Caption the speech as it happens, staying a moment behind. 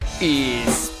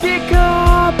Speak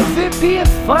up, VP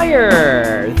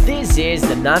Fire! This is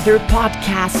another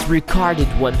podcast recorded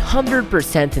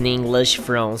 100% in English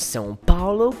from São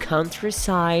Paulo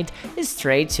countryside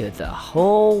straight to the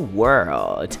whole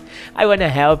world. I want to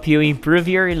help you improve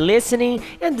your listening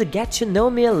and to get to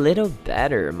know me a little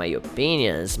better, my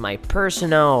opinions, my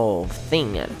personal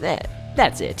thing,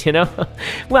 that's it,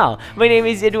 Well, my name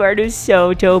is Eduardo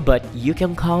Soto, but you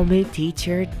can call me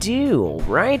Teacher Do,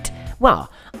 right?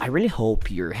 Well, I really hope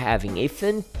you're having a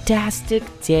fantastic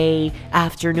day,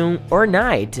 afternoon, or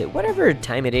night, whatever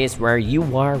time it is where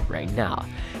you are right now.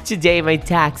 Today, my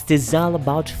text is all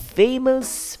about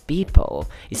famous people,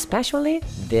 especially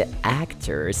the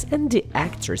actors and the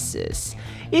actresses.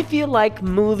 If you like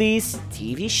movies,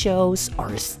 TV shows,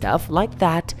 or stuff like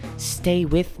that, stay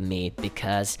with me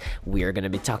because we're gonna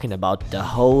be talking about the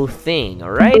whole thing,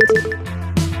 alright?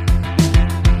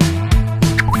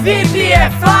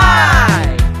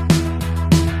 VPFI!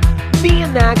 Being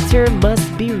an actor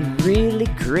must be really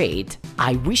great.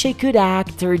 I wish I could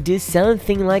act or do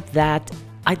something like that.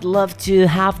 I'd love to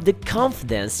have the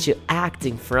confidence to act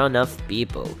in front of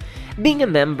people. Being a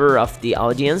member of the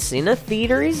audience in a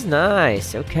theater is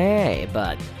nice, okay,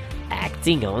 but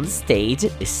acting on stage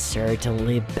is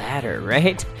certainly better,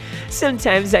 right?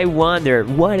 Sometimes I wonder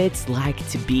what it's like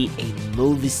to be a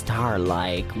movie star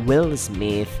like Will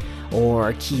Smith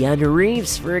or Keanu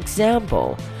Reeves, for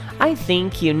example. I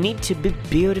think you need to be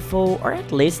beautiful or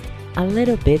at least a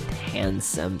little bit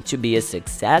handsome to be a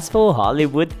successful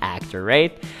Hollywood actor,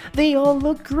 right? They all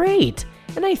look great,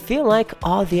 and I feel like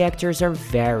all the actors are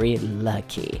very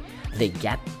lucky. They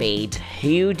get paid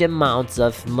huge amounts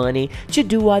of money to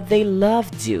do what they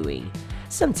love doing.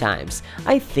 Sometimes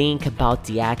I think about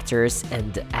the actors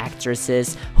and the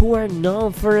actresses who are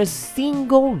known for a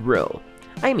single role.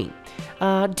 I mean,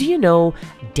 do you know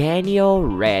Daniel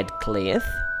Radcliffe?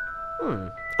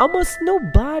 Almost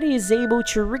nobody is able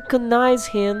to recognize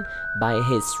him by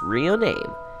his real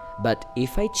name. But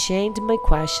if I change my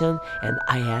question and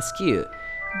I ask you,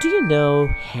 do you know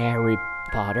Harry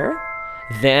Potter?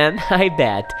 Then I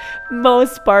bet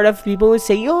most part of people will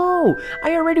say, oh,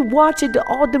 I already watched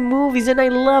all the movies and I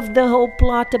love the whole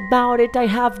plot about it. I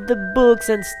have the books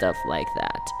and stuff like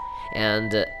that.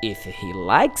 And if he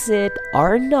likes it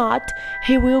or not,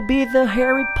 he will be the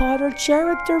Harry Potter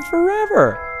character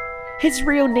forever. His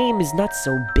real name is not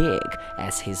so big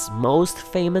as his most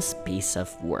famous piece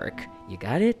of work. You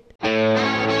got it?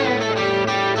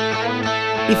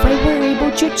 If I were able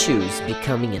to choose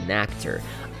becoming an actor,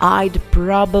 I'd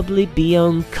probably be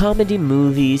on comedy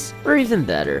movies, or even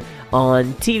better,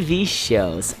 on TV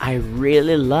shows. I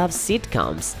really love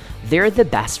sitcoms. They're the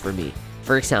best for me.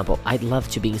 For example, I'd love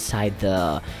to be inside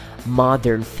the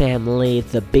Modern Family,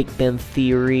 The Big Bang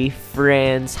Theory,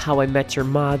 Friends, How I Met Your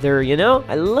Mother,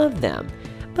 I love them.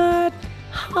 But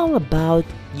how about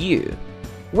you?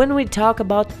 When we talk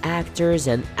about actors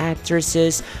and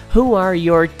actresses, who are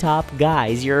your top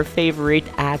guys, your favorite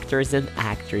actors and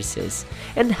actresses?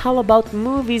 And how about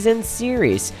movies and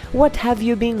series? What have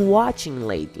you been watching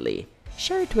lately?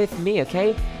 Share it with me,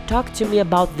 okay? Talk to me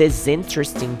about this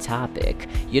interesting topic.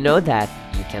 You know that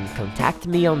you can contact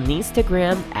me on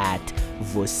Instagram at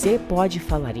Você Pode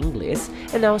Falar Inglês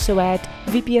and also at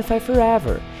VPFI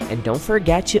Forever. And don't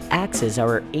forget to access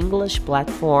our English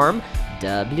platform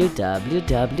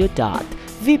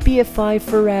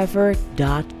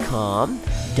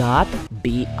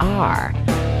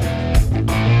www.vpfiforever.com.br.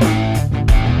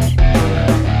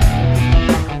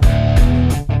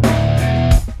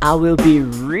 I will be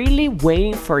really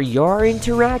waiting for your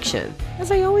interaction. As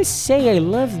I always say, I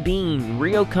love being in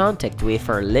real contact with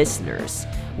our listeners,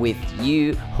 with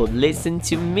you who listen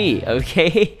to me,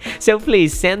 okay? So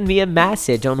please send me a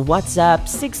message on WhatsApp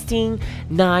 16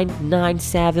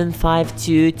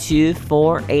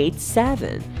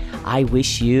 I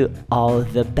wish you all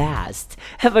the best.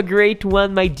 Have a great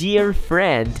one, my dear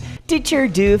friend. Teacher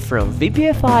Do from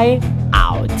VPFI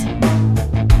out.